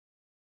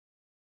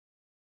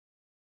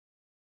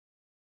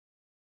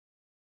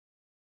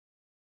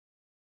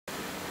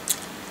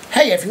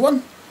Hey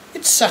everyone,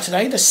 it's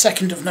Saturday the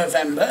 2nd of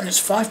November and it's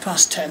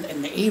 10:05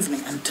 in the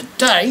evening, and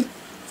today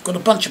I've got a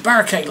bunch of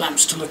Barricade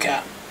lamps to look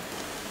at.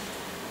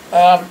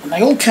 And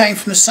they all came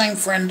from the same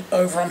friend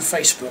over on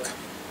Facebook.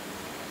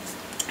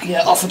 He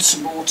offered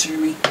some more to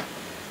me.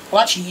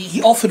 Well, actually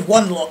he offered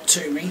one lot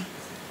to me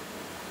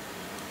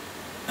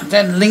and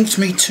then linked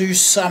me to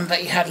some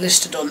that he had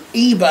listed on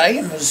eBay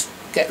and was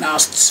getting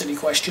asked silly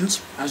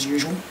questions, as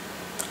usual.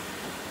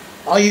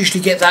 I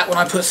usually get that when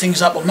I put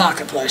things up on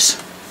Marketplace.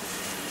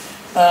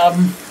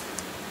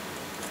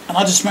 And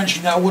I just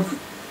mentioned that I wouldn't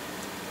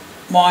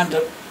mind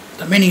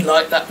the mini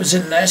light that was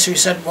in there, so he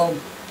said, well,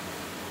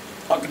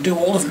 I could do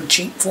all of them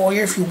cheap for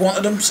you if you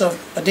wanted them, so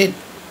I did.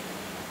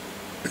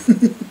 I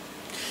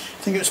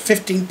think it was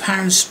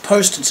 £15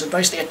 posted, so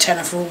basically a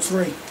tenner for all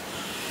three.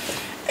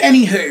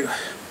 Anywho,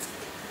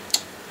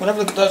 we'll have a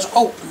look at those.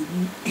 Oh,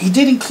 he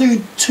did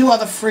include two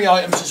other free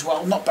items as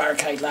well, not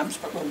Barricade lamps,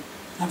 but we'll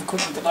have a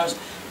quick look at those.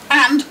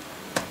 And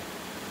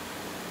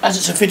as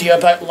it's a video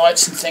about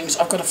lights and things,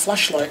 I've got a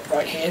flashlight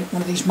right here,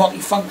 one of these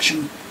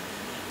multi-function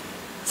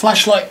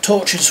flashlight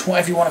torches,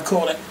 whatever you want to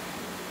call it,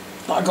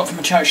 that I got from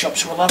a charity shop,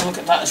 so we'll have a look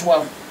at that as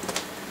well.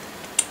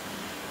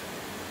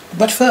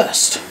 But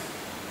first,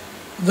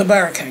 the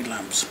Barricade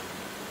lamps.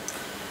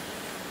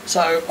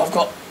 So I've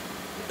got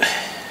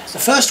the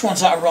first ones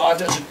that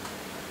arrived as a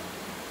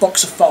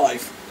box of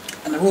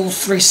 5, and they're all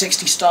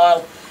 360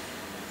 style.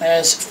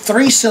 There's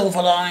 3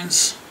 silver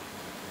lines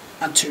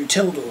and 2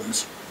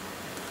 Tildorns.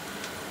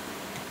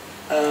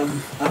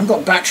 I haven't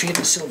got battery in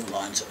the silver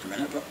lines at the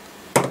minute, but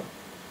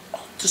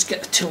I'll just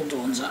get the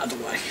Tildorns out of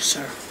the way.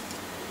 So,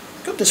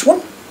 got this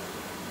one.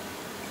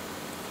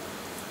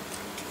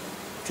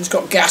 Just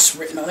got gas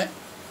written on it.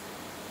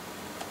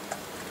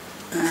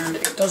 And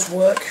it does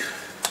work.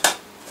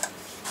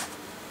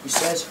 He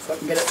says, if I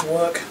can get it to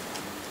work.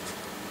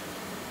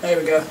 There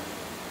we go.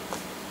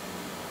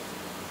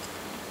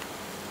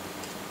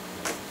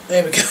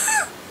 There we go.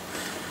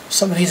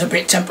 Somebody's a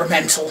bit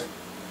temperamental.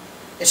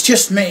 It's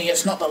just me,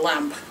 it's not the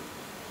lamp.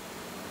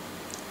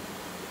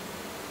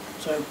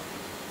 So,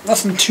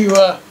 nothing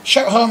to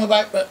shout home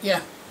about, but yeah.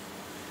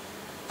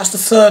 That's the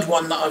third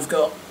one that I've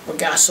got with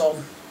gas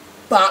on.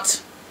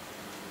 But,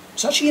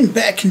 it's actually in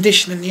better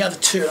condition than the other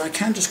two, and I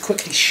can just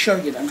quickly show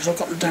you them, because I've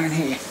got them down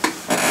here.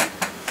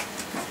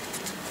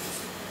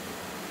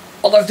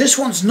 Although this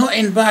one's not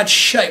in bad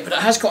shape, but it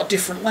has got a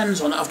different lens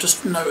on it, I've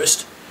just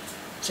noticed.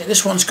 See,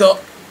 this one's got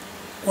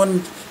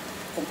 1,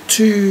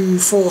 2,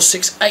 4,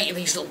 6, 8 of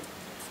these little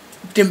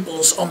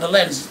dimples on the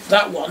lens.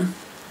 That one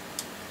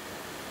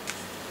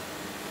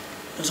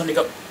has only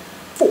got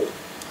 4.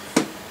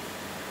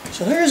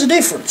 So there is a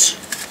difference,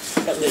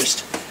 at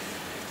least.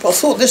 But I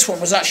thought this one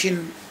was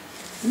actually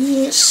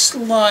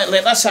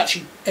slightly, that's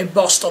actually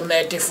embossed on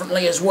there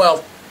differently as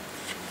well.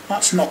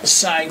 That's not the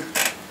same.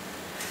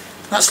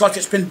 That's like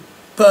it's been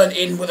burnt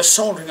in with a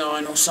soldering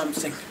iron or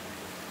something.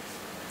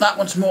 That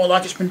one's more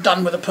like it's been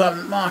done with a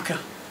permanent marker.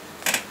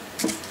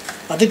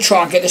 I did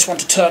try and get this one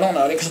to turn on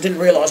earlier because I didn't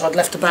realise I'd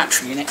left a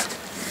battery in it.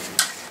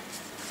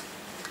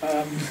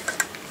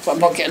 But I'm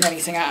not getting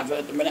anything out of it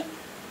at the minute.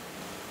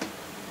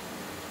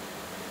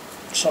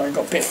 Sorry, I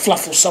got a bit of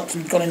fluff or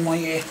something gone in my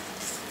ear.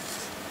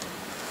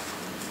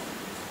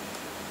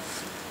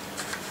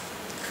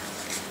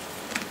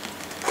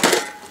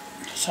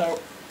 So,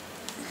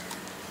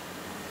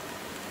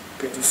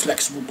 bit of a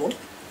flexible board.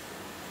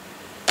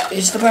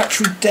 Is the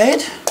battery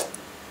dead?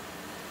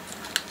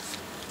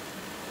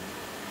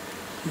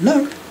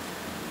 No.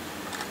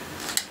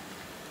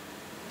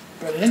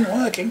 But it ain't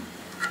working.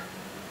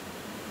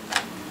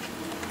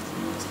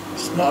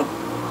 It's not a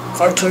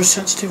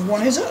photosensitive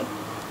one, is it?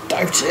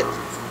 Doubt it.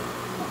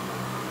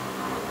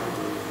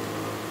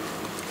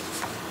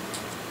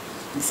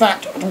 In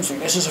fact, I don't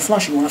think this is a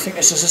flashing one. I think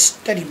this is a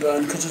steady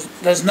burn because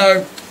there's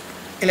no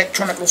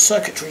electronical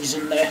circuitries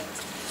in there.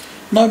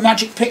 No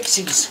magic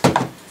pixies.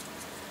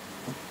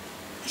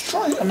 Let's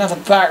try another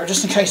battery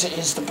just in case it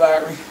is the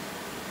battery.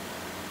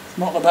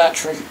 Not the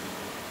battery.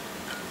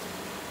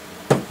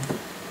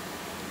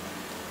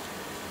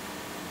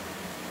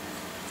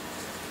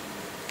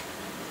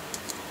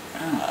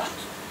 Ah.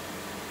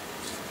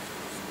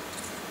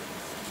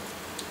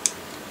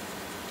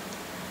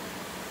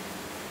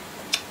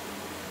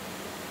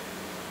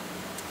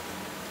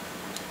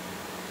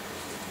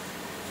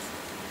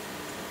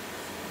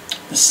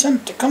 The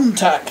center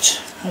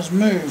contact has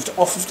moved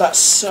off of that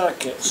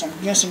circuit, so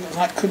I'm guessing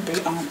that could be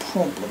our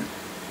problem.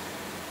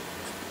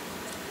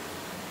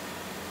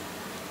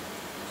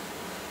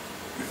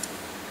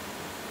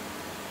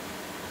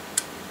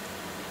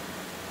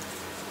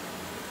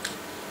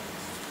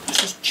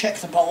 Check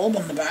the bulb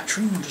on the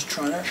battery. We'll just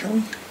try that, shall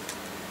we?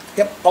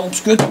 Yep, bulb's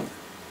good.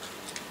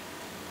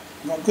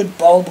 We've got a good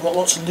bulb. We've got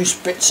lots of loose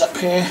bits up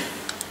here.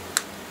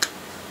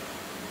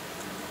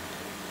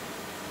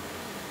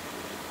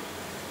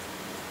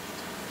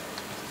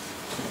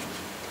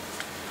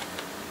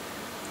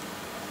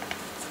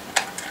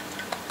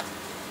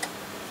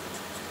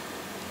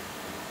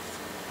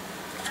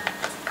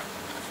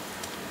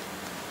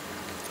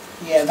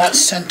 Yeah, that's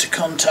centre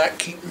contact,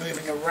 keep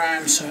moving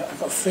around, so I've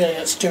got a feeling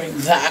it's doing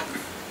that.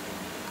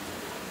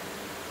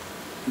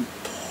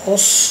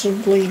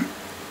 Possibly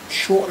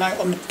shorten out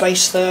on the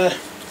base there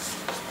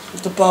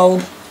of the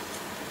bulb.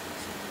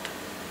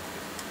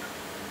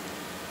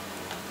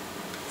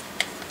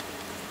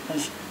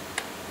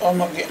 I'm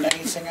not getting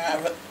anything out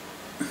of it.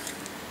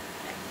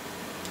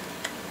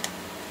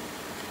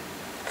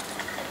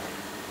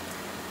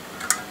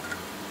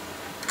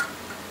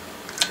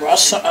 Well,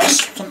 that's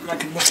something I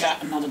can look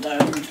at another day. I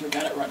don't need to look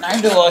at it right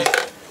now, do I?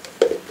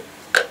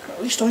 But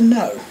at least I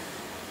know.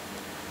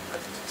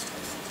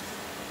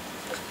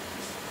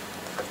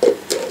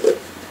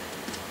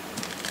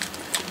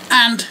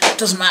 And it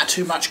doesn't matter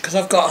too much because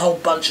I've got a whole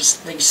bunch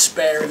of these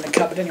spare in the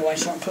cupboard anyway,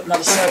 so I can put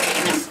another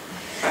circuit in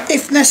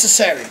if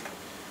necessary.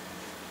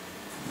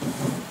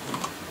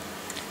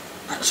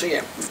 So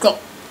yeah, we've got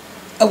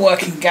a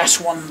working gas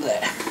one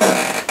there.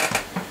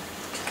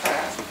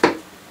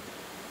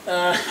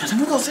 I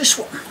think I've got this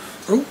one.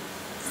 Ooh,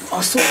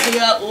 I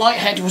thought the light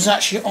head was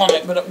actually on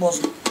it, but it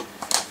wasn't.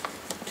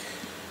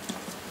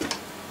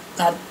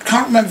 I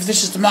can't remember if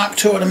this is the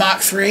Mark II or the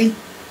Mark III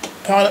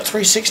Pilot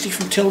 360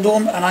 from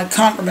Tildorn, and I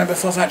can't remember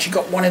if I've actually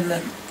got one in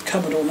the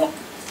cupboard or not.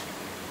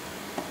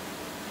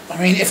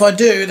 I mean, if I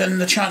do, then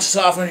the chances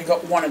are I've only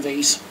got one of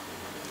these.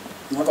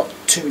 And I've got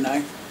two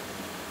now.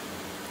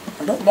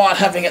 I don't mind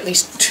having at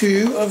least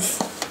two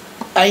of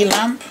a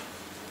lamp.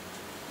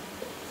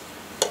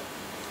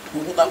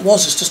 Well, what that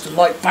was is just the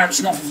light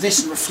bouncing off of this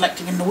and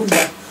reflecting in the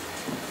window.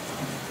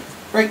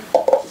 Right,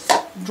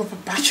 drop a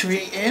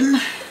battery in.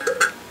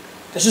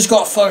 This has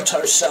got a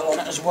photo cell on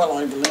it as well,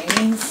 I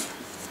believe.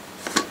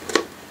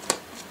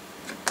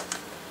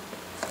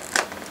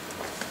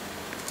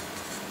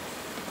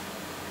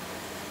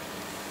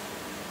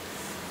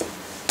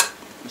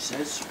 He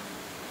says.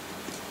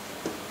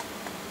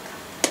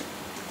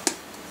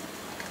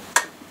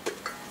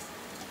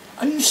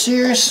 Are you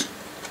serious?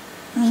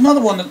 There's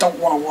another one that don't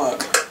want to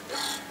work.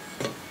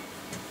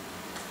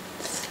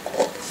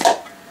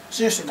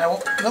 Seriously, they're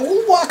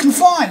all working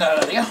fine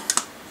earlier.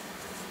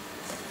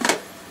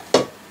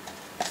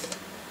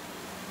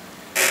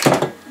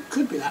 It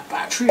could be that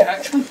battery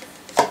actually.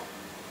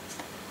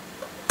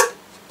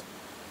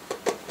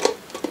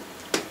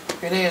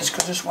 It is,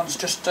 because this one's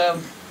just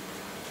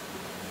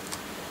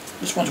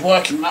this one's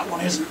working, that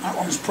one isn't. That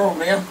one's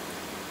probably I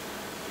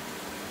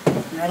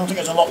don't think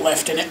there's a lot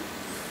left in it.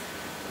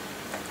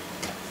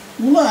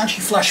 Will that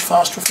actually flash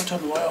faster if I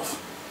turn the light off?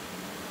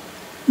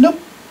 Nope.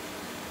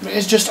 It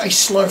is just a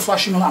slow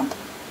flashing lamp.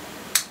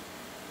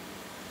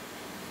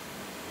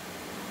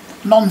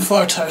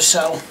 Non-photo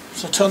cell,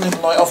 so turning the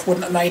light off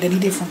wouldn't have made any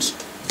difference.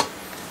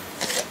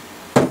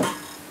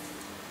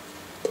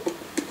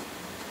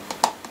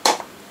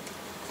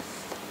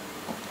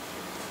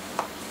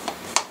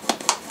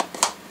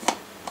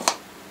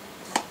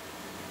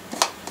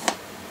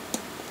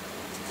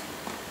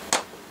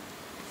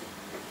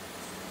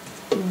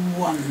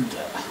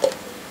 Wonder,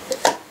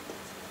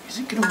 is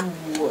it going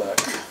to work?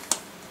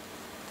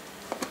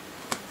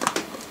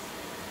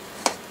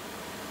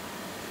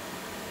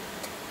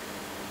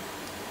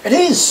 It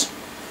is!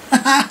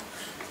 I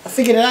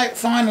figured it out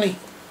finally.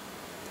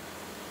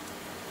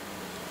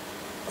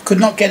 I could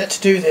not get it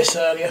to do this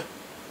earlier.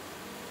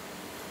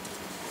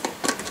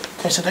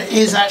 Okay, so there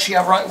is actually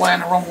a right way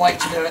and a wrong way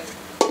to do it.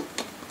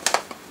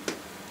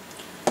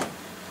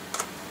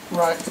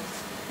 Right.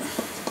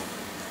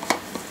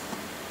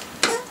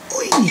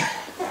 Oi.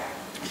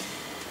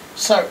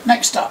 So,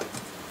 next up.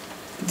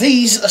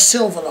 These are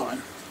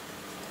Silverline.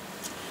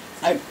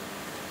 Now,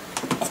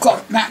 I've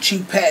got a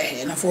matching pair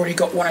here, and I've already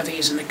got one of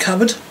these in the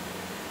cupboard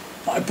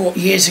that I bought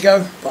years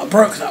ago, but I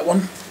broke that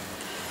one.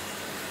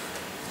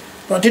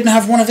 But I didn't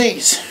have one of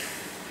these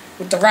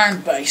with the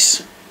round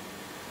base.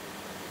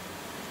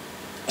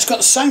 It's got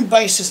the same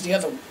base as the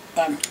other,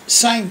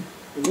 same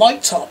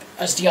light top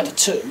as the other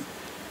two,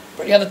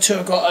 but the other two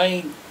have got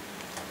a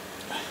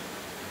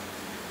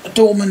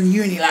Dorman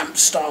Unilamp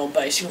style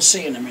base. You'll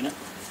see in a minute.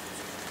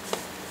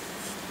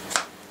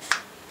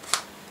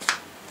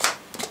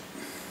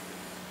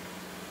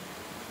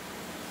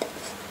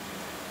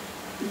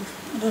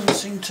 It doesn't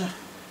seem to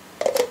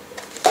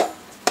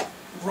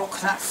rock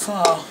that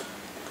far,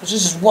 because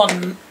this is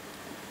one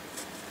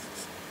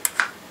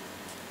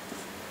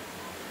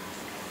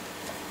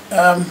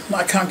that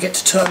I can't get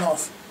to turn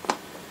off,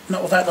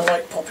 not without the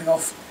light popping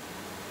off.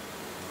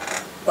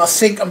 But I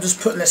think I'm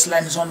just putting this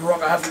lens on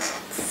wrong. I haven't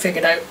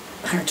figured out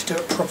how to do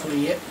it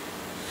properly yet.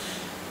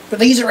 But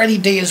these are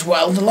LED as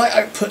well. The light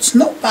output's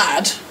not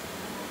bad.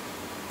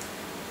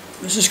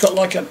 This has got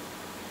like a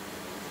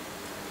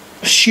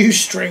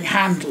shoestring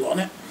handle on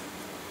it,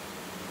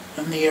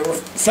 and the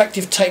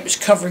reflective tape is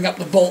covering up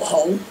the bolt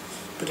hole,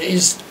 but it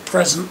is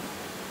present.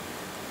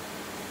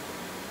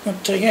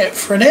 But yeah,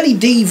 for an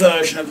LED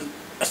version of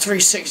a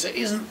 360, it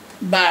isn't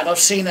bad. I've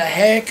seen a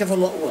heck of a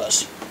lot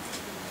worse.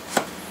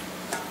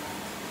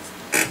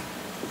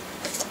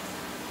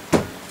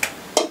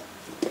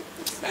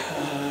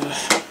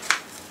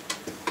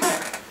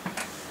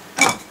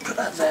 Put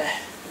that there.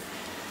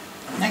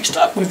 Next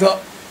up we've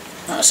got,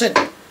 like I said,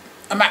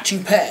 a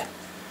matching pair.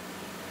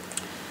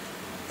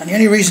 And the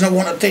only reason I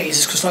wanted these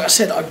is because, like I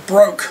said, I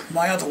broke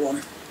my other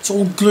one. It's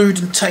all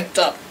glued and taped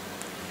up.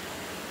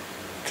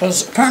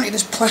 Because apparently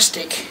this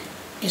plastic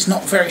is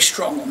not very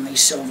strong on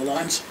these silver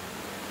lines.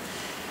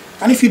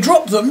 And if you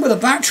drop them with a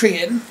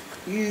battery in,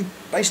 you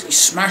basically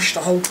smash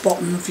the whole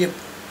bottom of your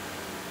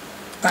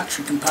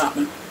battery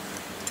compartment.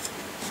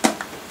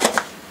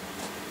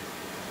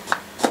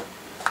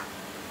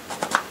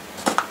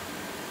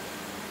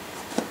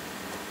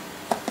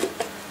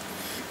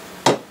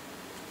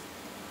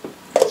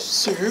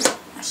 So,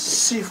 let's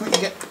see if we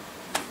can get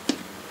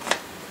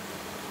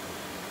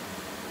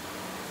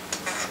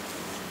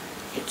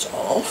it's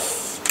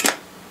off.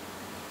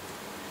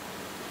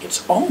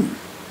 It's on.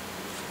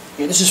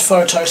 Yeah, this is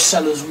photo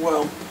cell as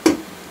well.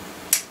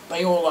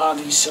 They all are,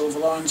 these silver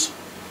lines.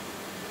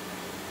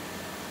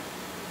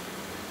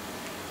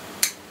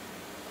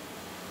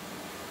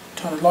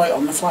 Turn the light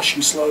on, the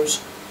flashing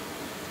slows.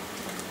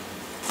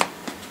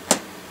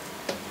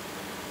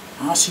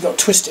 So you've got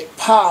to twist it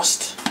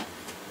past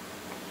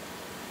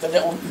the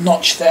little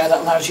notch there that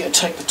allows you to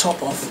take the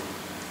top off.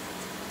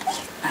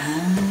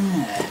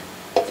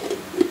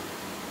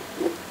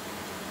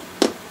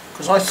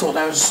 Because I thought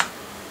there was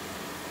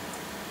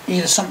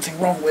either something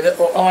wrong with it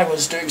or I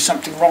was doing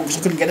something wrong because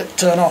I couldn't get it to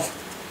turn off.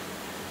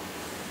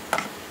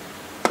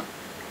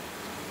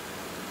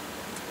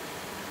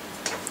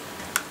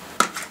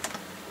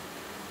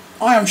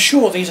 I am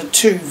sure these are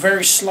two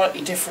very slightly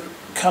different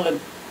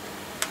coloured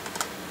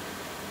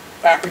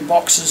battery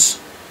boxes,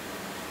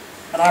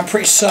 and I'm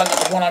pretty certain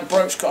that the one I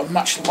broke's got a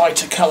much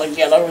lighter colour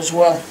yellow as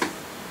well.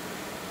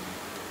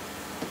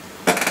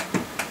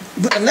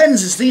 But the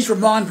lenses, these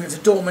remind me of the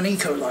Dorman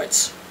Eco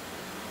lights.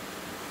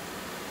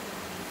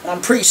 And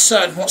I'm pretty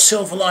certain what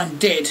Silverline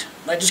did,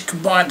 they just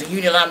combined the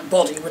Unilamp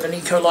body with an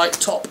Eco light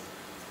top.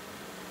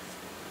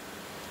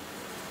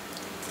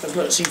 Because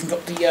look, it's even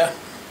got the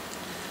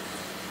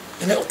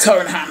little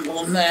cone handle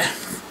on there.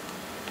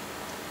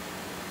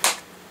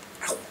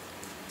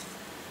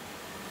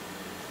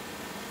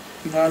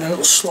 And a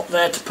little slot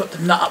there to put the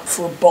nut up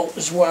for a bolt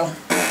as well,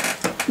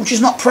 which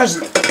is not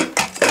present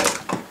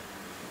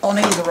on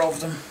either of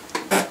them.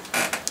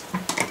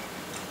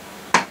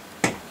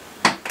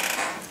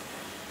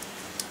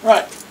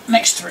 Right,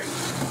 next three.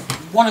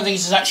 One of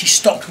these has actually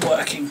stopped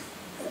working.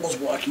 It was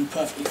working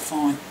perfectly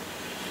fine.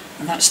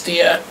 And that's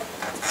the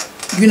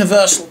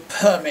universal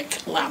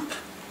permic lamp.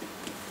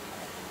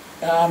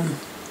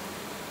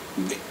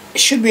 It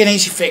should be an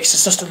easy fix,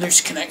 it's just a loose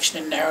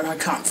connection in there and I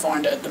can't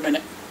find it at the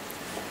minute.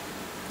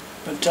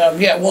 But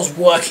yeah, it was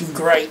working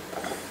great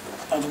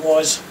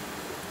otherwise.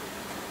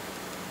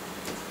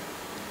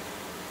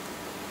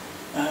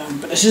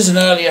 But this is an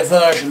earlier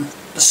version.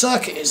 The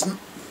circuit isn't.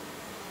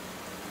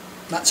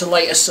 That's a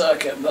later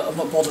circuit, but I'm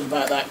not bothered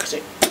about that because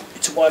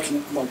it's a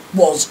working, well,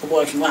 was a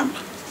working lamp.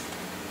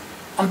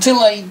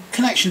 Until a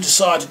connection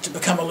decided to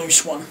become a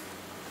loose one.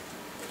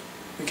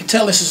 We can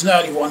tell this is an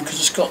early one because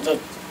it's got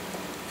the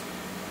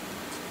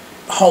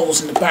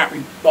holes in the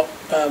battery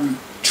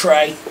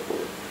tray.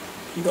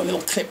 You've got a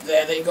little clip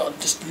there that you've got to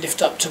just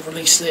lift up to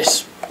release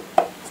this.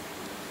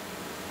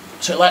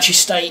 So it'll actually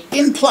stay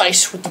in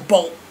place with the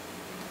bolt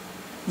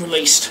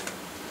released,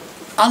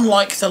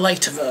 unlike the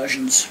later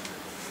versions.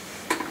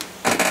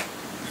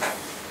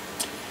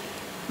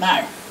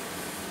 Now,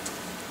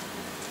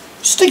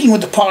 sticking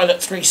with the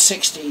Pilot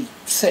 360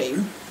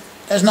 theme,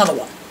 there's another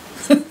one.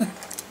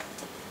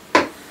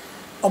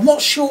 I'm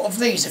not short of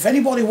these. If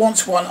anybody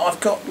wants one, I've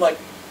got like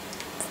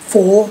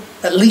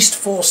at least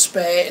four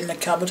spare in the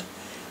cupboard.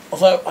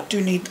 Although I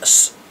do need a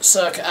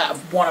circuit out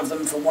of one of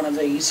them for one of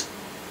these.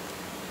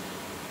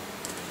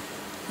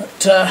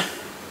 But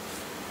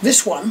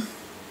this one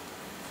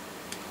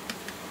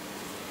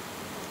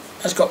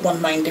has got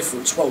one main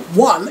difference. Well,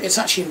 one, it's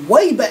actually in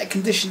way better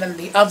condition than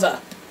the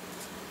other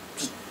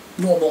just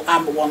normal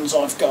amber ones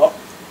I've got.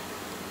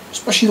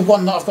 Especially the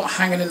one that I've got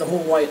hanging in the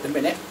hallway at the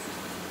minute.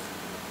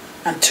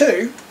 And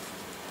two,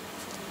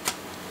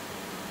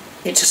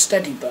 it's a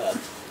steady burn.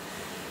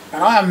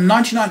 And I am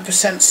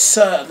 99%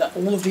 certain that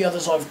all of the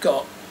others I've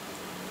got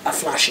are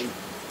flashing.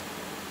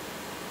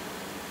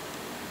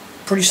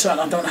 Pretty certain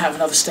I don't have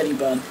another steady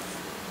burn.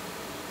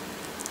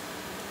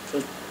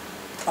 So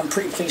I'm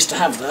pretty pleased to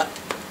have that.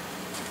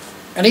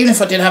 And even if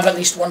I did have at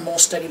least one more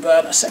steady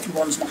burn, a second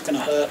one's not going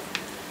to hurt.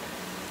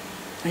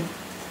 They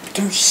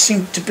don't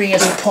seem to be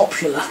as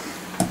popular.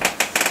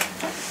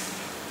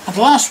 And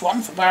the last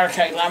one, for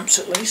Barricade lamps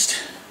at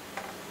least,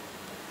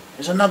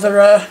 is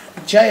another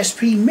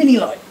JSP mini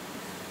light.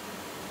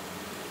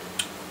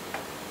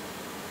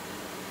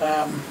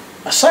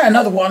 I say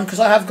another one because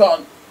I have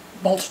got a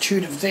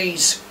multitude of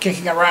these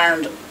kicking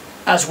around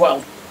as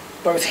well,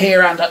 both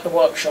here and at the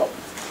workshop.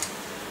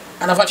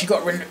 And I've actually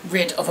got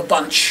rid of a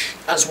bunch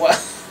as well.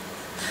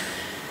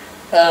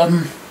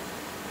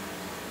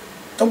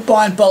 Don't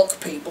buy in bulk,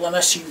 people,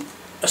 unless you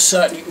are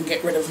certain you can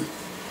get rid of them.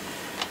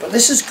 But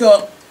this has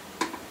got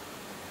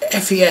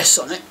FES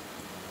on it.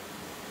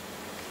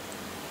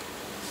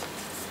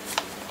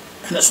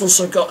 And it's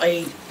also got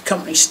a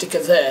company sticker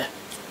there.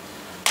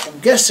 I'm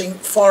guessing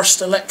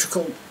Forest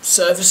Electrical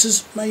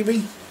Services,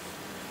 maybe,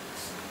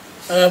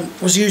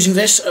 was using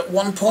this at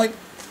one point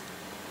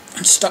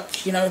and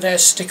stuck, you know, their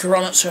sticker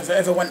on it, so if it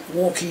ever went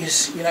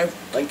walkies, you know,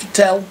 they could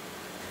tell.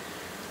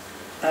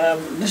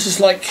 This is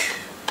like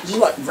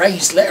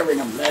raised lettering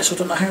on there, so I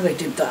don't know how they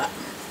did that.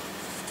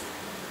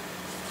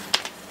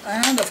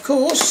 And of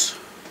course,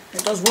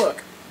 it does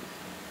work.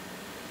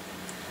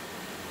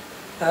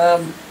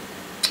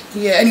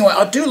 Yeah, anyway,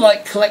 I do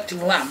like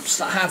collecting lamps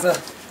that have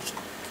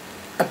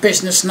a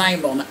business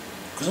name on it,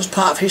 because that's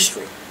part of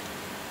history.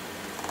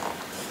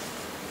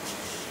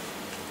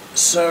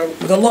 So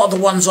with a lot of the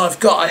ones I've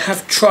got, I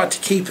have tried to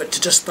keep it to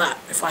just that,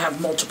 if I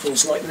have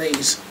multiples like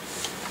these.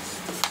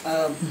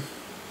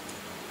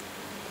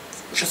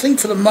 Which I think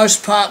for the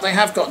most part they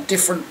have got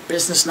different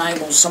business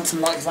name or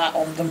something like that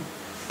on them.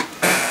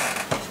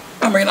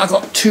 I mean, I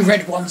got 2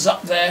 red ones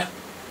up there.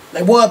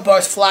 They were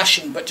both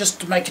flashing, but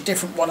just to make a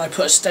different one I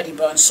put a steady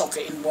burn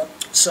socket in one,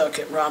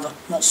 circuit rather,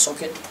 not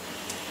socket,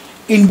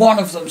 in one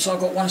of them, so I've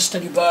got one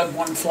steady burn,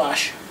 one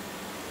flash.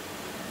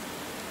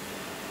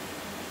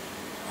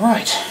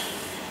 Right,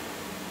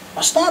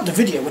 I started the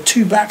video with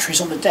 2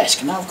 batteries on the desk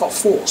and now I've got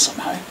 4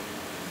 somehow.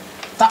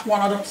 That one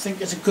I don't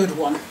think is a good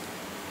one.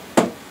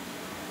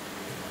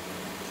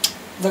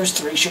 Those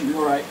 3 should be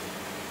alright.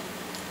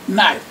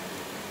 Now,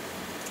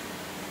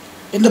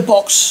 in the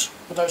box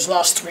with those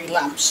last 3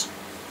 lamps,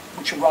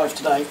 which arrived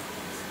today,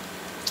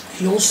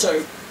 he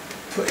also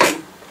put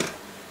in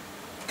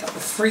a couple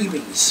of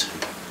freebies.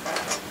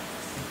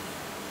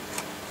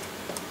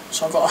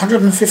 So I've got a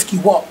 150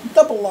 watt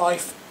double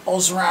life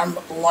Osram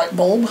light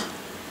bulb,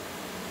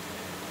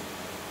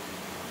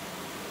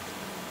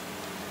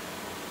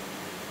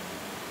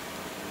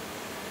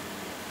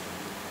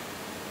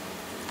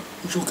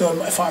 which will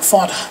go, if I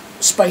find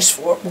space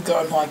for it, will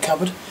go in my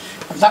cupboard.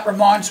 And that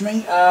reminds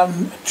me,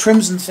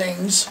 Trims and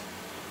Things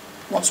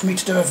wants me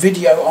to do a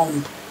video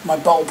on my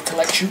bulb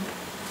collection.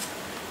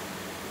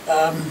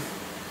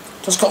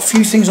 Just got a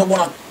few things I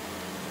want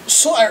to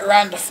sort out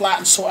around the flat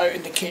and sort out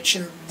in the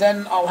kitchen,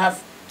 then I'll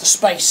have the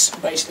space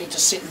basically to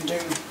sit and do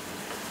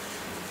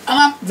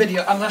a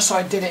video, unless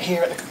I did it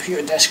here at the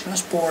computer desk.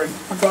 That's boring.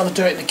 I'd rather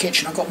do it in the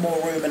kitchen. I've got more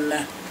room in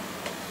there.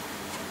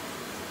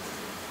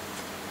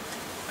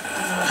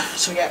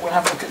 So yeah, we'll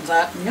have a look at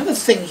that. And the other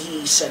thing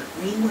he sent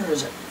me, where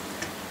is it?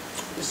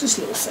 It's this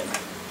little thing.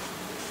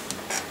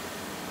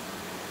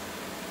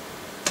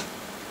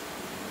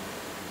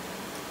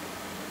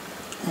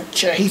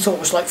 Which he thought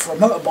was like for a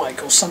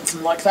motorbike or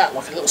something like that,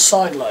 like a little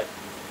side light.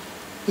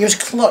 He was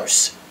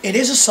close. It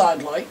is a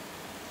side light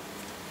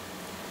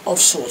of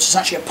sorts. It's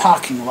actually a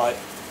parking light.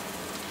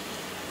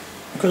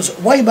 Because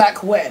way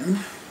back when,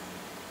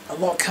 a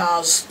lot of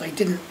cars, they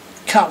didn't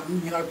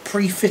come, you know,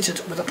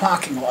 pre-fitted with a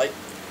parking light,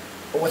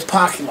 or with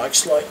parking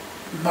lights like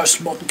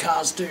most modern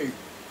cars do.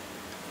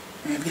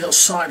 You have your little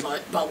side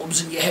light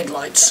bulbs in your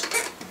headlights.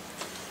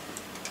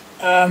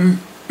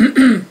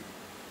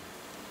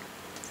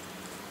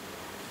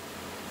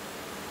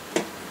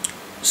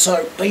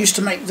 So they used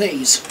to make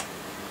these.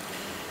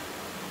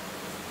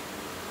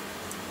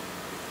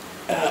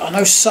 I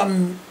know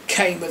some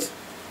came with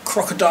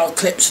crocodile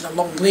clips and a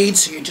long lead,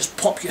 so you just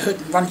pop your hood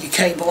and run your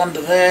cable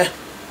under there,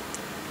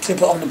 clip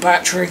it on the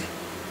battery.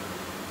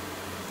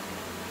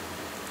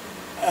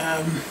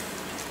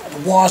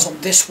 The wires on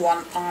this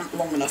one aren't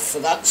long enough for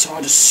that, so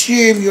I'd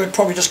assume you would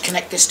probably just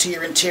connect this to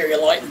your interior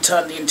light and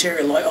turn the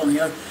interior light on, you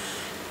know.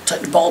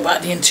 Take the bulb out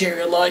of the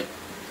interior light,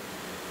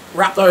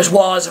 wrap those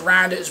wires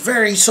around it. It's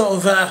very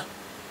sort of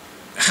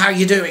how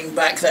you doing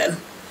back then.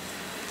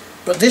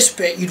 But this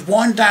bit, you'd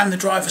wind down the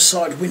driver's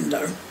side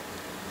window,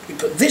 you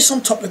put this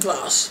on top of the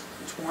glass.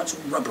 That's why it's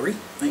all rubbery.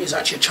 It is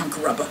actually a chunk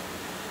of rubber.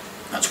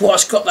 That's why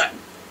it's got that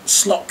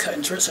slot cut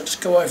into it, so just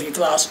go over your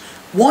glass.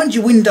 Wind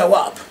your window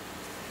up,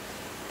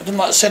 and then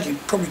like I said,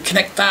 you'd probably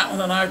connect that, I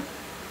don't know,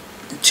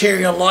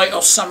 interior light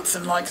or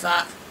something like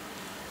that.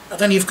 And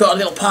then you've got a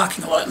little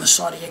parking light on the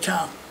side of your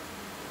car.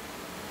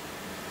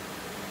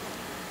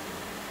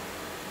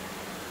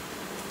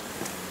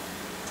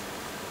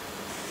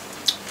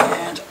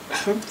 And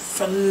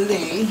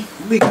hopefully,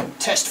 we can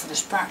test for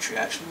this battery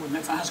actually, wouldn't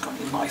it, if it has got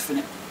any life in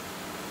it.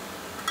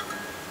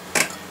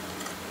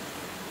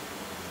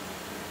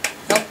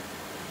 Nope.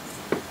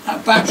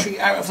 That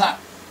battery out of that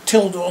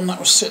Tildorn that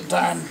was sitting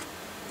down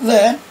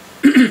there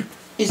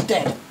is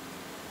dead.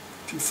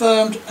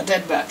 Confirmed, a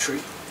dead battery.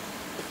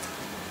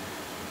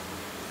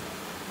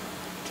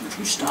 Don't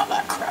you start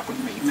that crap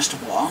with me, Mr.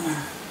 Warren.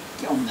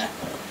 Get on there.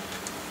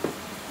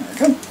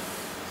 There we go.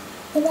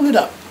 All it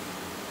up.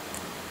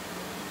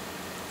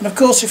 And of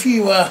course, if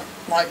you were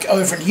like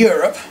over in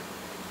Europe,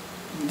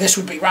 this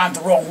would be round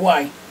the wrong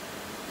way.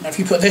 And if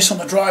you put this on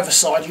the driver's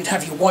side, you'd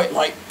have your white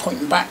light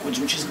pointing backwards,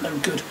 which isn't no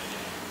good.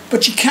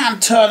 But you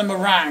can turn them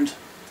around.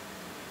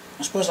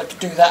 I suppose I could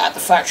do that at the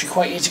factory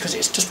quite easy, because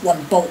it's just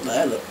one bolt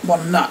there, look,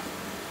 one nut.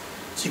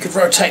 So you could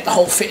rotate the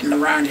whole fitting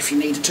around if you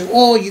needed to,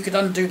 or you could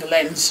undo the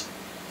lens.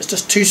 There's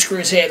just 2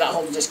 screws here that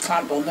hold this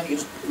clamp on, then you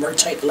just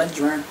rotate the lens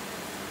around.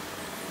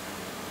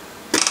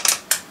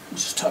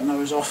 Let's just turn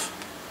those off.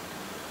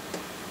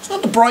 It's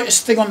not the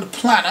brightest thing on the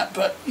planet,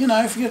 but you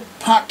know, if you're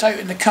parked out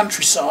in the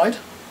countryside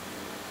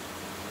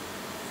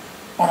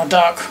on a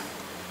dark,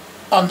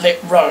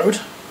 unlit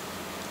road,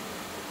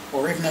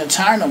 or even in a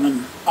town on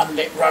an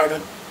unlit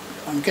road,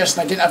 I'm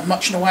guessing they didn't have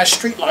much in the way of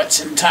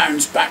streetlights in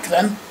towns back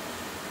then.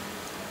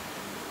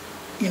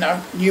 You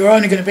know, you're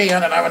only going to be, I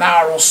don't know, an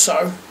hour or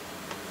so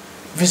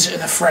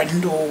visiting a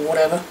friend or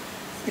whatever.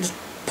 You just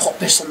pop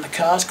this on the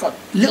car. It's got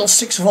a little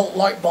 6-volt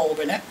light bulb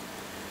in it.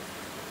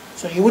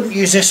 So you wouldn't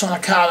use this on a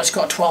car that's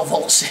got a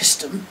 12-volt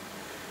system,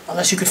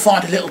 unless you could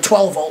find a little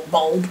 12-volt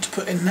bulb to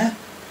put in there.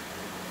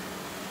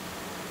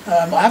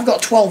 I have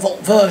got a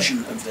 12-volt version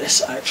of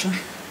this, actually.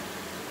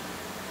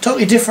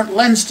 Totally different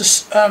lens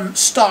to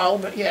style,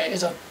 but yeah, it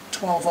is a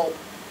 12-volt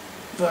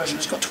version.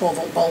 It's got a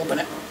 12-volt bulb in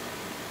it.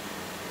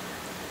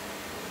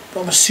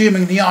 But I'm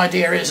assuming the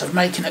idea is of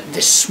making it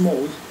this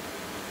small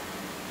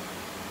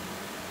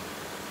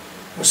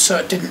was so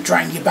it didn't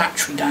drain your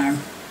battery down.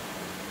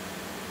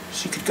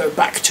 So you could go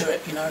back to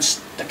it, you know,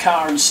 the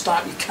car, and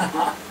start your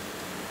car.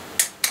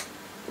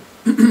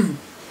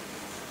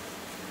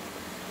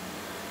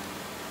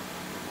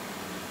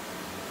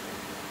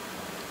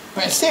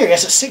 But in theory,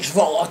 as a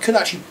 6-volt, I could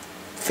actually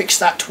fix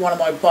that to one of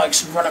my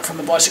bikes and run it from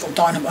the bicycle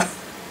dynamo.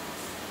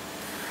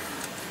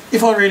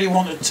 If I really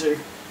wanted to.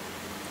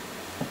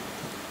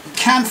 You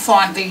can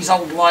find these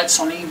old lights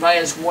on eBay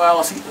as well.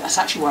 I think that's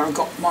actually where I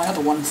got my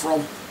other one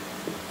from.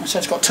 So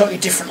it's got a totally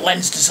different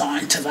lens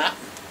design to that,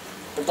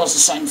 but does the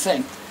same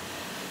thing.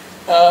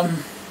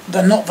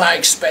 They're not that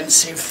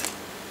expensive,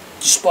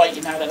 despite,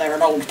 you know, that they're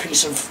an old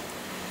piece of,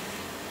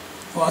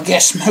 well, I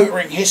guess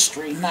motoring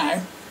history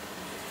now.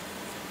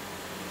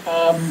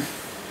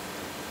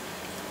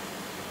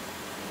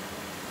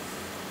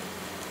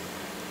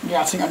 Yeah,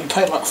 I think I only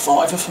paid like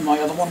 £5 for my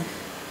other one.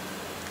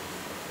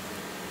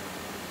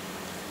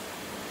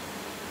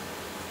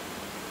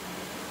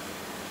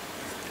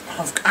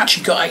 I've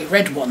actually got a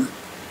red one,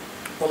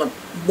 well,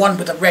 one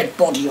with a red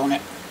body on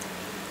it,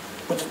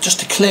 with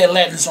just a clear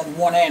lens on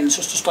one end, so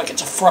it's just like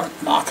it's a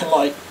front marker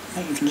light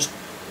that you can just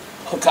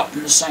hook up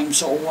in the same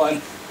sort of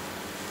way.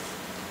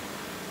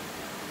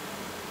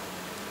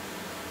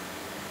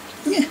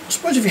 Yeah, I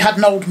suppose if you had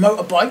an old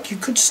motorbike, you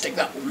could stick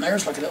that one there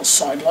as like a little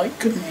side light,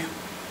 couldn't you?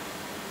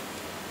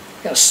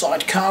 You had a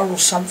sidecar or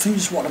something, you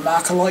just want a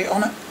marker light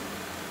on it.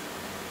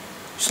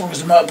 As long as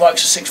the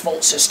motorbike's a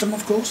 6-volt system,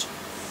 of course.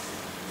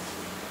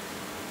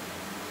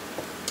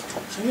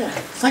 So yeah,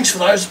 thanks for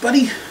those,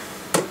 buddy.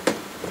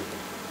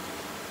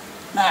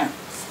 Now,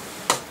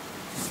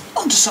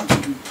 on to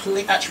something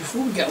completely... Actually,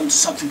 before we get on to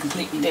something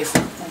completely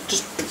different, I'll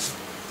just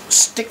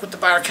stick with the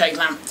Barricade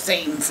lamp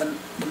theme for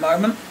the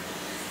moment.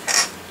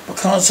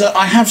 Because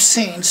I have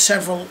seen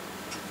several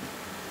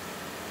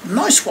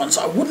nice ones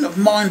I wouldn't have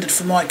minded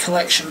for my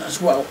collection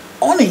as well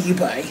on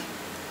eBay.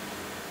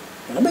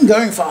 And I've been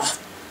going for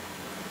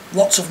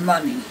lots of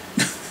money.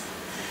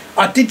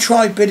 I did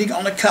try bidding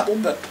on a couple,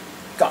 but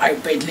got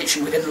outbid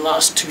literally within the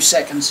last 2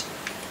 seconds.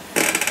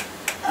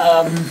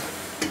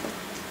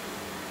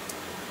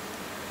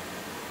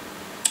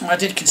 I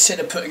did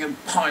consider putting a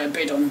higher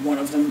bid on one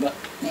of them, but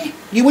eh,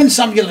 you win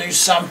some, you lose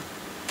some.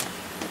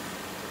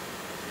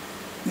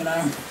 You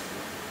know,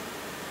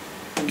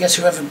 I guess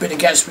whoever bid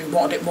against me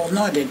wanted it more than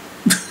I did.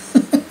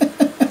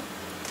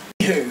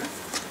 Who?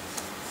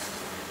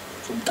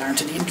 It's all down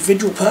to the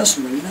individual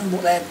person, really, you know,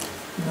 what they're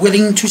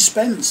willing to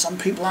spend. Some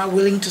people are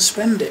willing to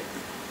spend it.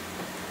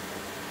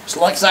 It's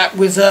like that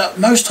with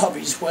most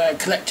hobbies where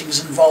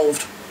collecting's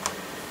involved.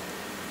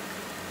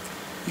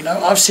 You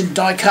know, I've seen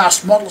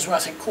die-cast models where I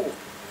think, cool,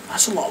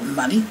 that's a lot of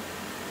money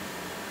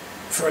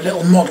for a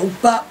little model,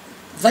 but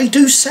they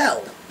do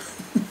sell.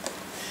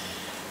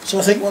 So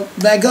I think, well,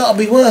 they've got to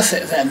be worth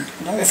it then.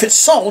 You know, if it's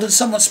sold and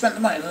someone spent the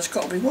money, then it's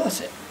got to be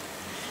worth it.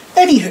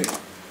 Anywho,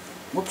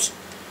 whoops,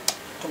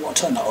 don't want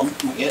to turn that on,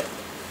 not yet.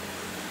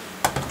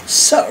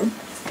 So,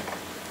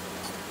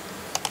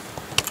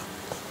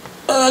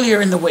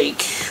 earlier in the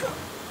week,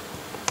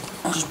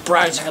 I was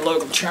browsing a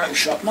local charity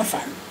shop and I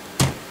found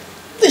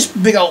this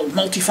big old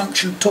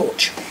multifunction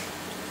torch.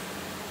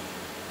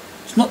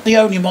 It's not the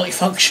only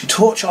multifunction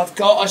torch I've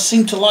got. I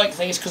seem to like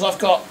these because I've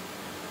got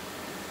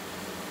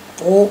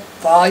 4,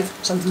 5,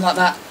 something like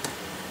that.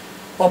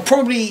 Well,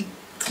 probably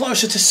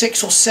closer to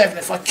 6 or 7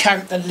 if I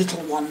count the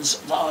little ones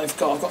that I've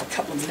got. I've got a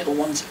couple of little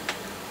ones.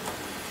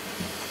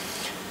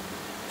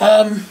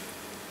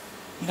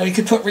 You know, you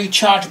could put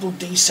rechargeable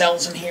D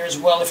cells in here as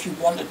well if you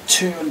wanted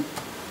to, and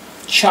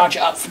charge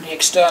it up from the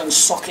external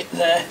socket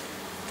there.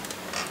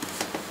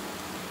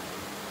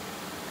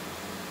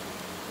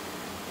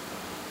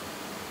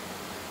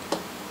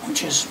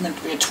 Which is meant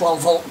to be a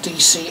 12-volt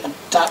DC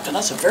adapter.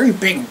 That's a very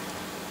big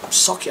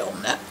socket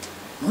on that.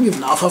 I don't even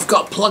know if I've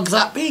got a plug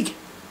that big.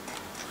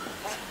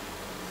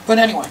 But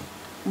anyway,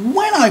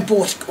 when I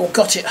bought it or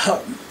got it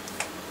home,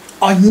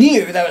 I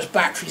knew there was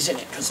batteries in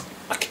it because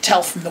I could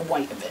tell from the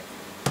weight of it.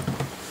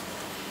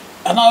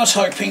 And I was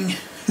hoping,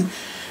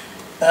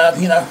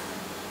 you know,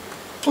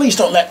 please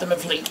don't let them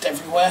have leaked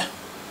everywhere.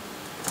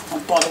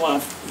 And by the way,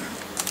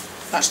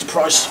 I've that's the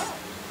price.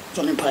 I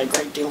didn't pay a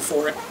great deal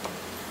for it.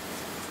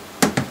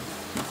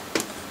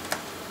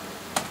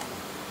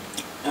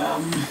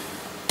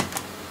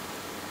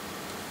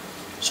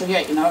 So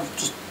yeah, you know,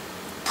 just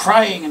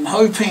praying and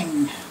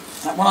hoping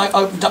that when I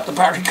opened up the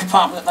battery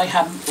compartment that they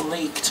hadn't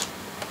leaked.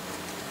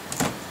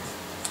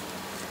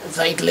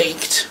 They'd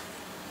leaked,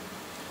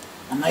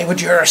 and they were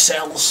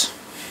Duracells,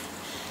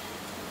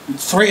 and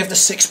 3 of the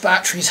 6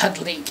 batteries had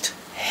leaked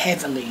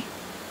heavily.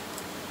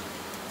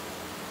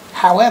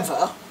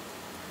 However,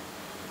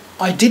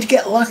 I did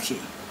get lucky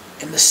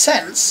in the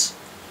sense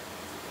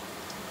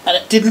that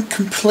it didn't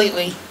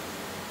completely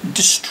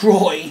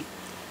destroy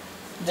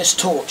this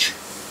torch.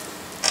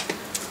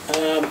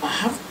 I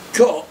have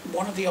got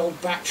one of the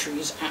old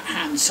batteries at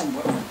hand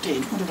somewhere. I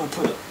did. Where did I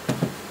put it?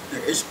 There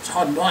it is. It's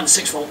hiding behind a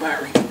 6-volt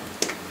battery.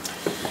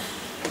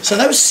 So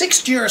there was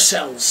 6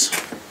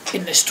 Duracells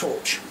in this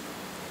torch.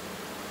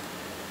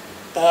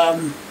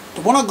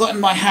 The one I got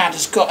in my hand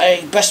has got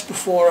a best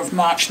before of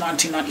March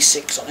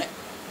 1996 on it.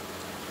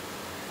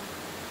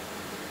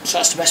 So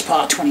that's the best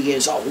part, 20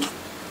 years old.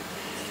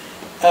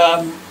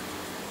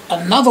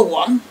 Another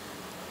one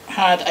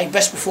had a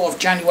best before of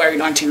January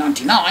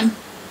 1999.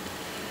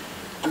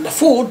 And the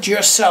 4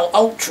 Duracell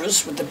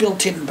Ultras with the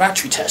built-in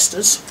battery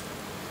testers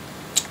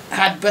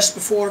had best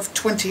before of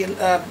 2011,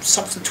 I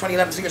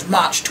think it was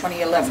March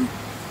 2011.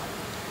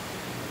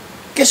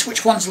 Guess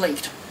which one's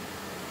leaked?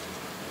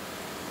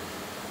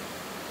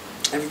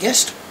 Have you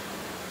guessed?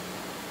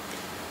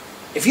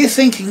 If you're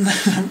thinking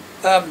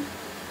the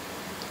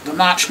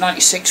March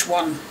 96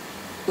 one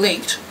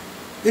leaked,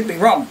 you'd be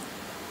wrong.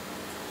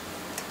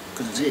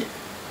 Because it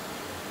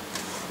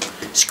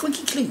did.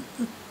 Squeaky clean.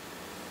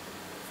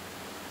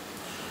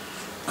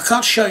 I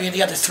can't show you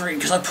the other 3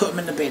 because I put them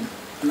in the bin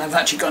and they've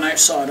actually gone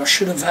outside. I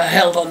should have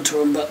held on to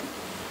them, but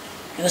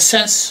in a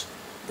sense,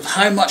 with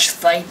how much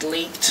they'd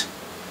leaked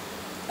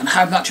and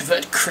how much of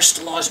it had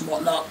crystallised and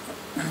whatnot,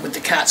 and with the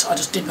cats, I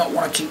just did not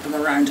want to keep them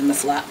around in the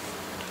flat.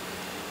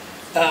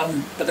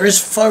 But there is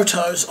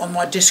photos on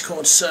my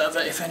Discord server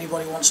if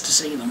anybody wants to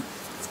see them.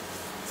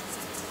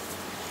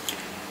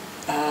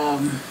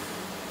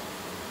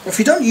 If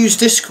you don't use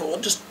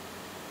Discord, just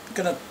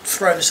going to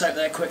throw this out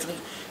there quickly.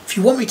 If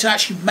you want me to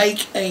actually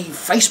make a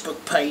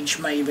Facebook page,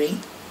 maybe,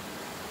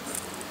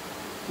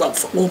 well,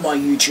 for all my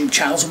YouTube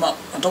channels,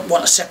 I don't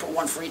want a separate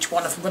one for each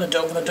one. If I'm going to do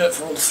it, I'm going to do it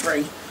for all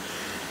 3.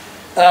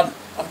 I'm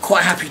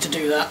quite happy to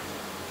do that.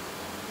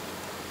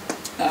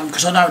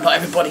 Because I know not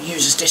everybody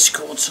uses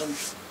Discord, so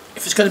if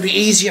it's going to be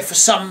easier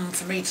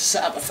for me to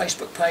set up a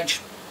Facebook page,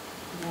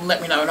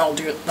 let me know and I'll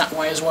do it that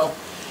way as well.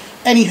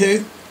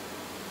 Anywho,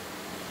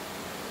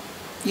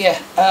 yeah,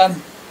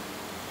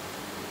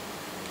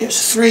 it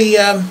was 3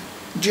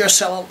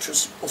 Duracell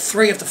Ultras, or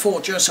 3 of the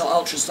 4 Duracell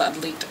Ultras that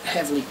had leaked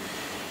heavily.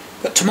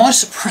 But to my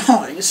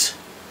surprise,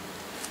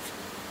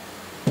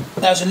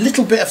 there was a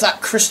little bit of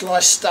that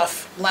crystallised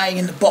stuff laying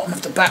in the bottom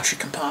of the battery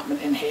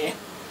compartment in here.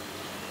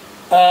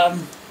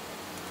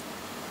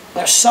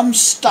 There's some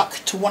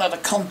stuck to one of the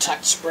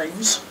contact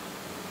springs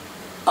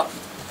up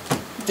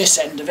this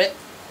end of it,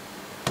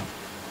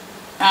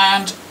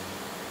 and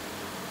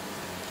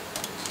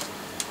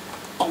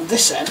on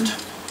this end,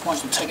 I might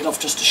as well take it off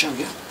just to show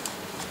you.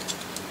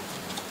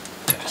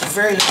 There's a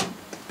very little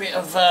bit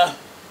of, well,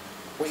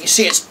 you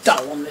see it's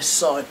dull on this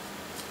side.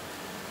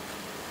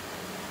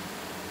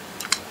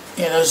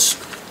 Yeah,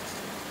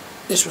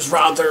 this was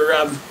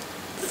rather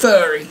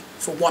furry,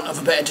 for want of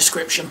a better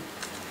description.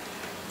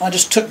 I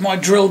just took my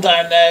drill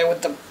down there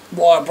with the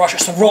wire brush.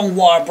 It's the wrong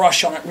wire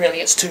brush on it, really.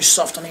 It's too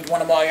soft. I need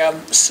one of my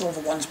silver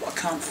ones, but I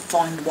can't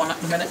find one at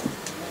the minute.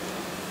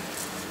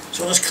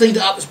 So I just cleaned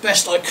it up as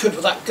best I could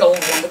with that gold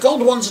one. The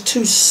gold ones are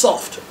too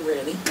soft,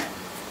 really,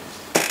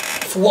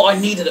 for what I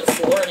needed it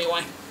for,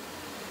 anyway.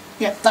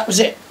 Yeah, that was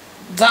it.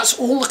 That's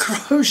all the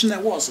corrosion there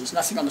was. There's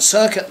nothing on the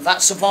circuit.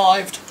 That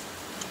survived.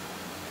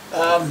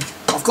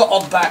 I've got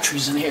odd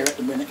batteries in here at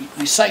the minute.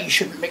 They say you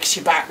shouldn't mix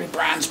your battery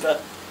brands,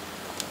 but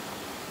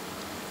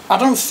I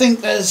don't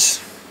think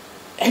there's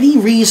any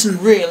reason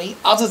really,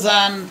 other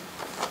than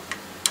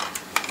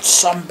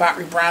some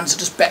battery brands are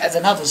just better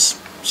than others,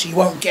 so you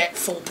won't get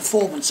full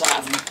performance out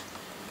of them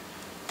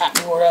at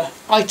your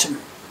item.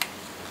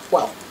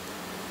 Well,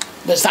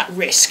 there's that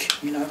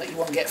risk, you know, that you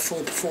won't get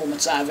full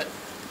performance out of it.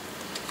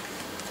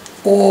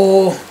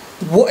 Or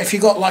what if you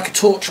got like a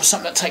torch or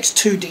something that takes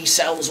 2 D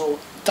cells or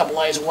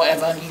AA's or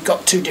whatever, and you've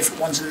got 2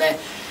 different ones in there,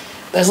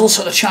 there's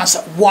also the chance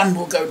that one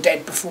will go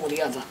dead before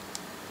the other.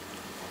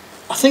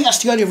 I think that's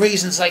the only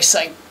reasons they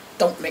say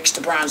don't mix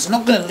the brands. They're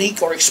not going to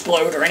leak or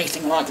explode or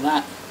anything like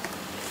that.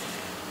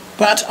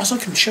 But as I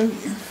can show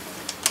you,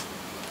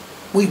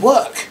 we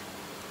work.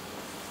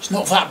 It's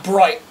not that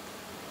bright.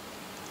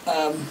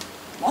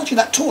 Mind you,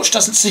 that torch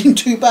doesn't seem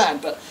too bad,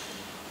 but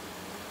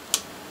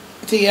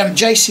the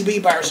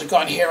JCB barrels I've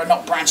got in here are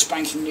not brand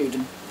spanking new.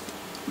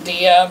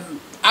 The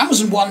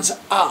Amazon ones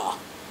are.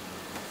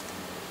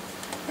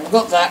 And we've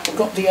got that. We've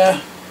got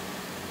the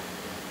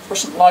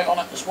fluorescent light on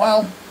it as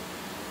well.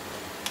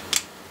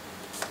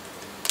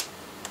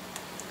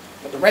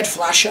 Got the red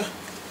flasher.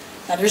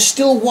 Now there is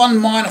still one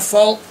minor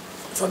fault.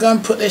 If I go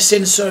and put this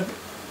into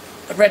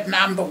a red and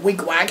amber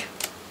wigwag,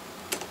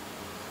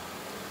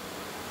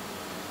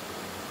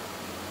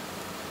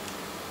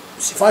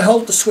 so if I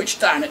hold the switch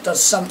down it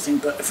does something,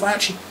 but if I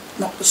actually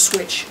knock the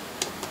switch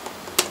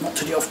not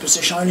to the off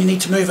position, I only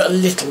need to move it a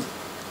little.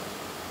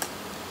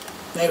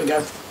 There we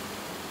go.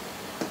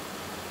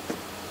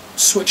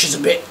 Switch is a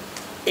bit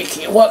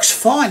icky. It works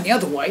fine the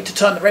other way to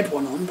turn the red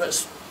one on, but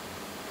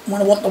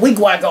when I want the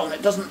wigwag on,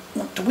 it doesn't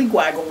want to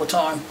wigwag all the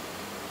time.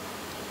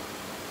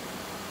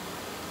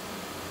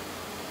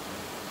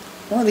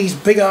 One of these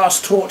big ass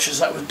torches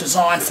that was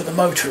designed for the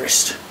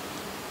motorist.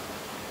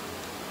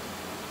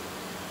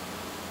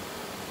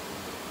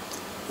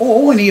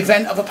 Or in the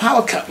event of a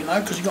power cut, you know,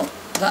 because you've got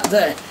that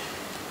there.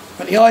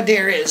 But the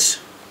idea is,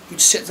 you'd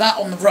sit that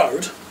on the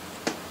road,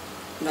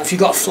 you know, if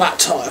you've got a flat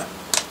tyre.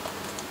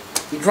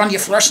 You'd run your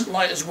fluorescent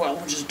light as well,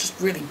 which is just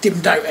really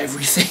dimmed out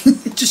everything.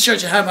 It just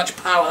shows you how much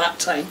power that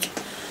takes.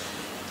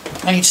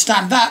 And you'd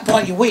stand that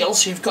by your wheel,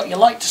 so you've got your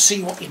light to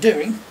see what you're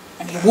doing,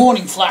 and your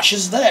warning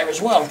flashes there as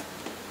well.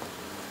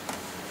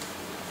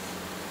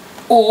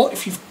 Or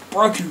if you've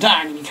broken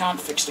down and you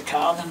can't fix the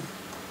car, then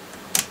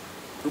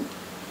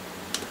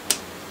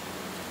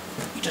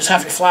you just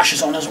have your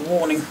flashes on as a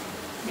warning.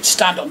 You'd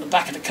stand on the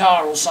back of the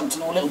car or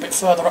something, or a little bit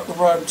further up the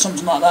road,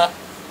 something like that.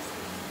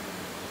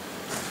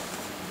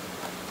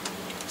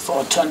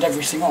 Thought I'd turned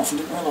everything off. I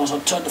didn't realise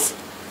I'd turned the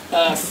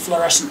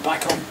fluorescent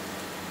back on.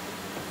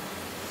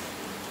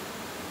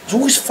 I was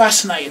always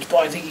fascinated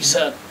by these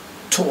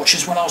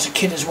torches when I was a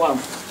kid as well.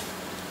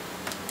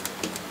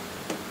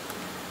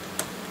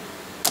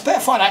 I bet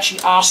if I'd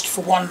actually asked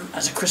for one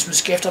as a Christmas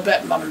gift, I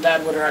bet Mum and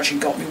Dad would have actually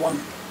got me one.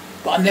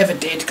 But I never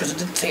did, because I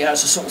didn't think that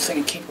was the sort of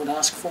thing a kid would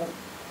ask for.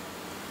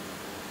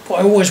 But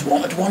I always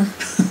wanted one.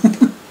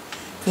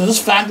 Because I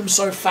just found them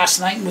so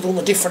fascinating with all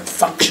the different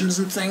functions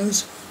and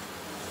things.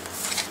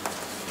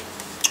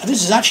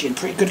 This is actually in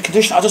pretty good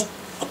condition. I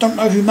don't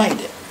know who made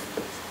it.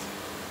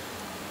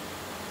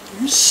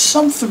 There's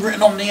something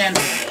written on the end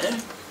there.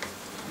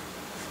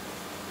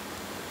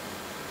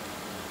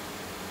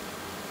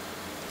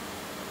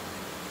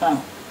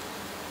 Oh.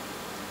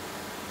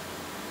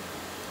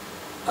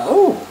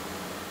 Oh,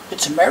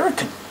 it's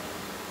American.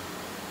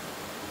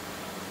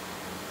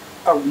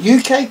 Oh,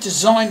 UK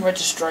design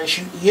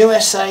registration,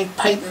 USA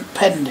patent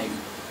pending.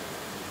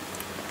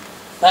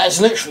 That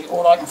is literally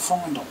all I can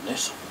find on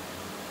this.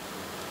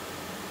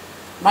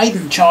 Made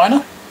in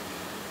China.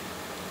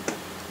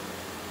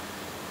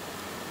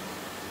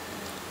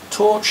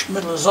 Torch,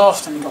 middle is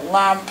off, then you've got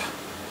lamp.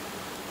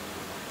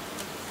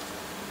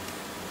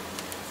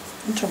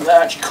 I'm talking about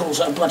that actually calls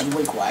it a bloody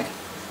wigwag.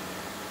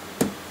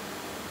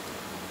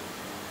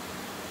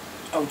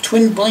 Oh,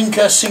 twin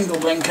blinker, single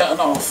blinker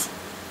and off.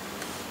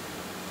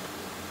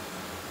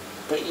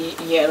 But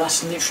yeah,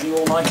 that's literally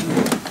all I can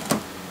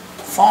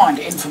find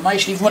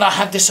information. Even when I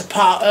had this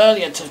apart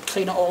earlier to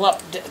clean it all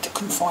up, I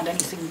couldn't find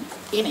anything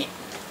in it.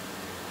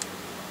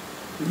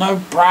 No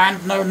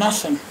brand, no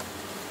nothing.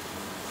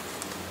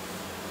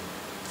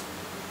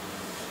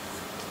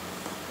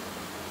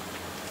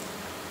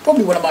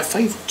 Probably one of my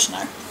favourites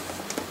now.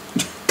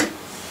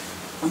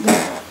 I'm going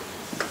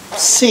to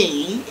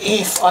see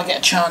if I get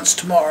a chance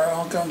tomorrow.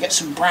 I'll go and get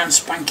some brand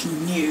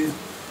spanking new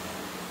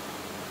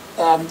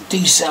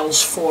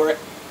D-cells for it.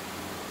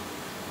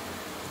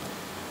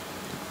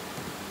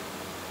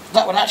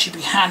 That would actually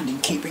be handy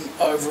keeping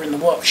over in the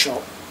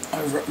workshop,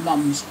 over at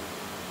Mum's.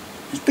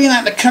 Being out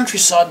in the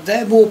countryside,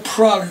 they're more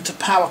prone to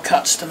power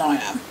cuts than I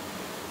am.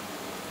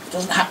 It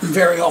doesn't happen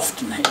very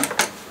often here.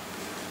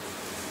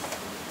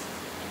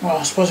 Well,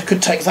 I suppose I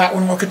could take that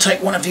one, or I could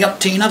take one of the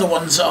umpteen other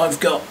ones that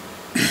I've got.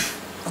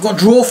 I've got a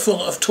drawer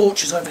full of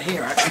torches over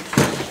here, actually.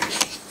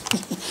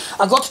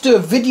 I've got to do a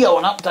video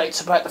on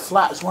updates about the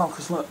flat as well,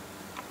 because look.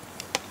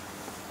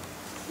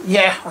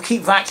 Yeah, I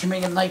keep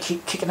vacuuming and they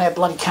keep kicking their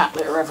bloody cat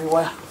litter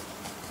everywhere.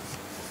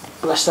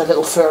 Bless their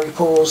little furry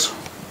paws.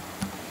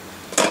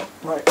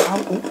 Right,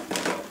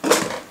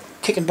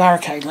 kicking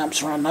barricade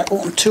lamps around now.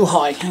 Oh, I'm too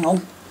high, hang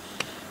on.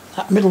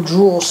 That middle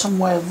drawer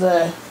somewhere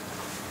there.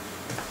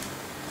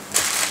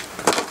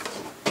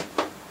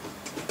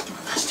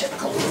 That's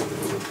typical.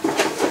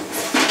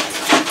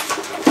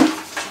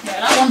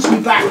 Yeah, that one's my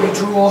battery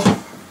drawer.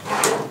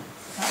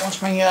 That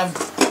one's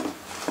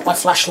my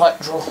flashlight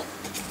drawer.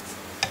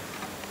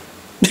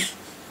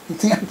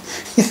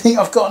 You think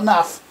I've got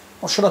enough?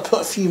 Or should I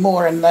put a few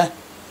more in there?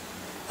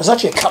 There's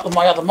actually a couple of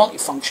my other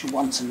multifunction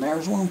ones in there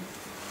as well.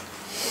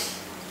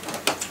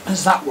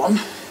 There's that one,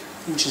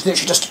 which is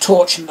literally just a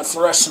torch and the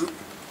fluorescent.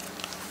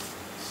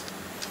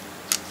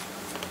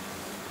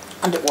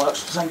 And it works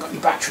because I ain't got any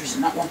batteries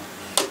in that one.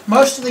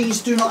 Most of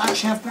these do not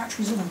actually have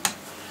batteries in them.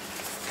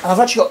 And I've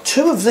actually got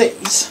two of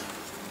these.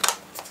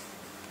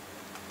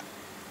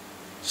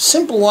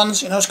 Simple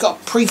ones, you know, it's got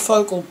a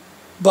prefocal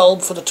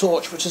bulb for the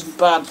torch, which isn't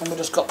bad, and we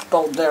just got a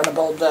bulb there and a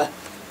bulb there.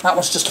 That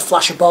one's just a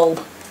flash of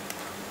bulb.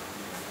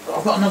 But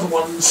I've got another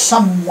one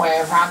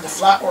somewhere around the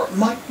flat, or it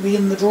might be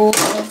in the drawer,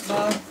 I don't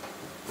know.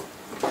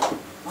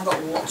 I've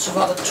got lots of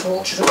other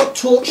torches. I've got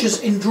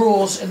torches in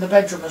drawers in the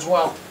bedroom as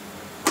well.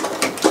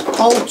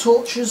 Old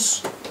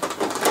torches.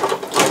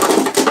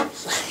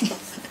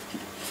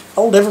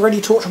 Old ever-ready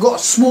torch. I've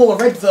got a smaller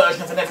red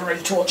version of an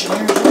ever-ready torch in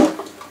here as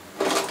well.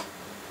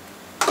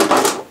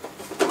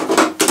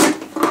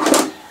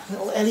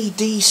 Little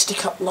LED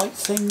stick-up light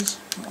things.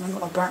 I'm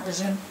going to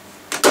batteries in.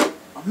 I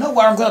know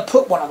where I'm going to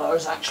put one of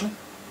those actually.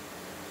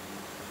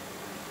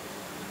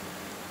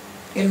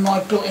 In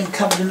my built-in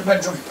cupboard in the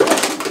bedroom.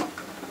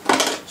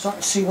 So I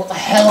can see what the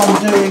hell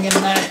I'm doing in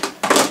there.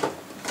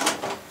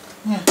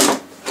 Yeah.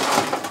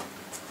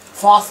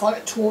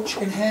 Firefighter torch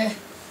in here.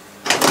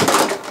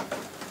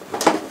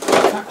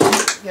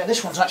 Yeah,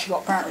 this one's actually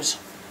got batteries.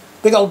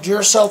 Big old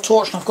Duracell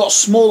torch, and I've got a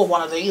smaller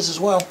one of these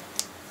as well.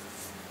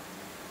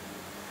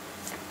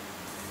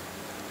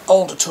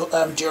 Older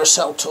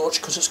Duracell torch,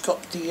 because it's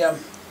got the,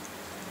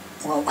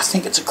 well, I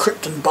think it's a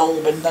Krypton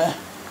bulb in there.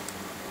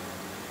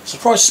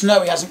 Surprised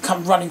Snowy hasn't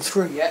come running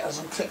through yet as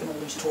I'm clicking all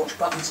these torch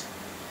buttons.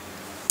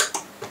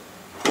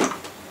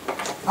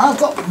 I've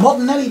got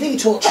modern LED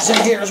torches in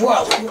here as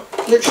well,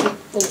 literally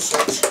all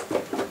sorts.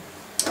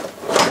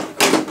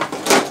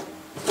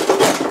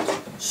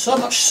 So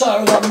much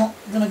so that I'm not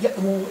going to get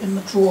them all in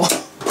the drawer.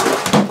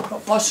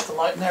 Got bicycle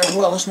light in there as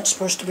well, that's not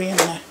supposed to be in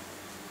there.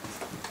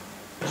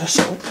 That's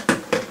the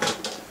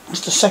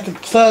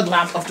third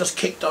lamp I've just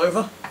kicked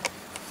over.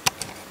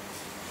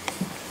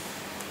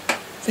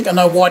 I think I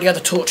know why the other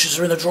torches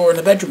are in the drawer in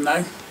the bedroom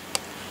now.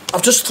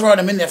 I've just thrown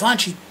them in there. If I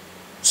actually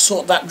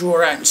sort that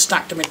drawer out and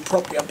stacked them in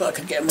properly, I bet I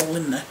could get them all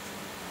in there.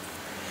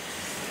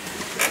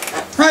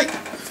 Right,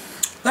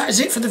 that is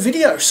it for the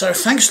video. So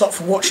thanks a lot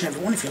for watching,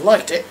 everyone. If you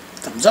liked it,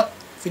 thumbs up.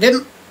 If you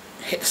didn't,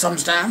 hit the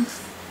thumbs down.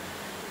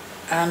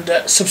 And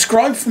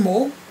subscribe for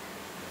more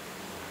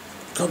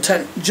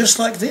content just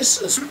like this.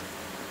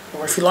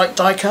 Or if you like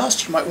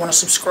diecast, you might want to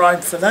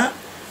subscribe for that.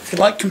 If you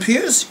like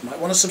computers, you might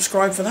want to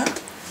subscribe for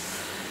that.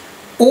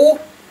 Or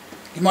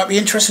you might be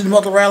interested in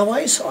model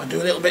railways. I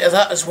do a little bit of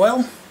that as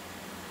well.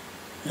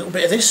 A little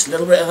bit of this, a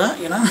little bit of that,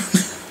 you know.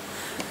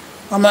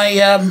 I'm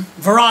a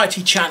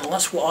variety channel,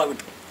 that's what I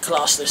would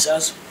class this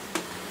as.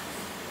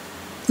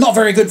 Not a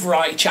very good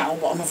variety channel,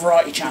 but I'm a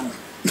variety channel.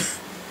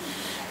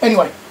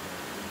 Anyway,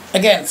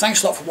 again,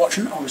 thanks a lot for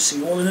watching. I will see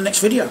you all in the next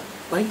video.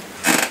 Bye.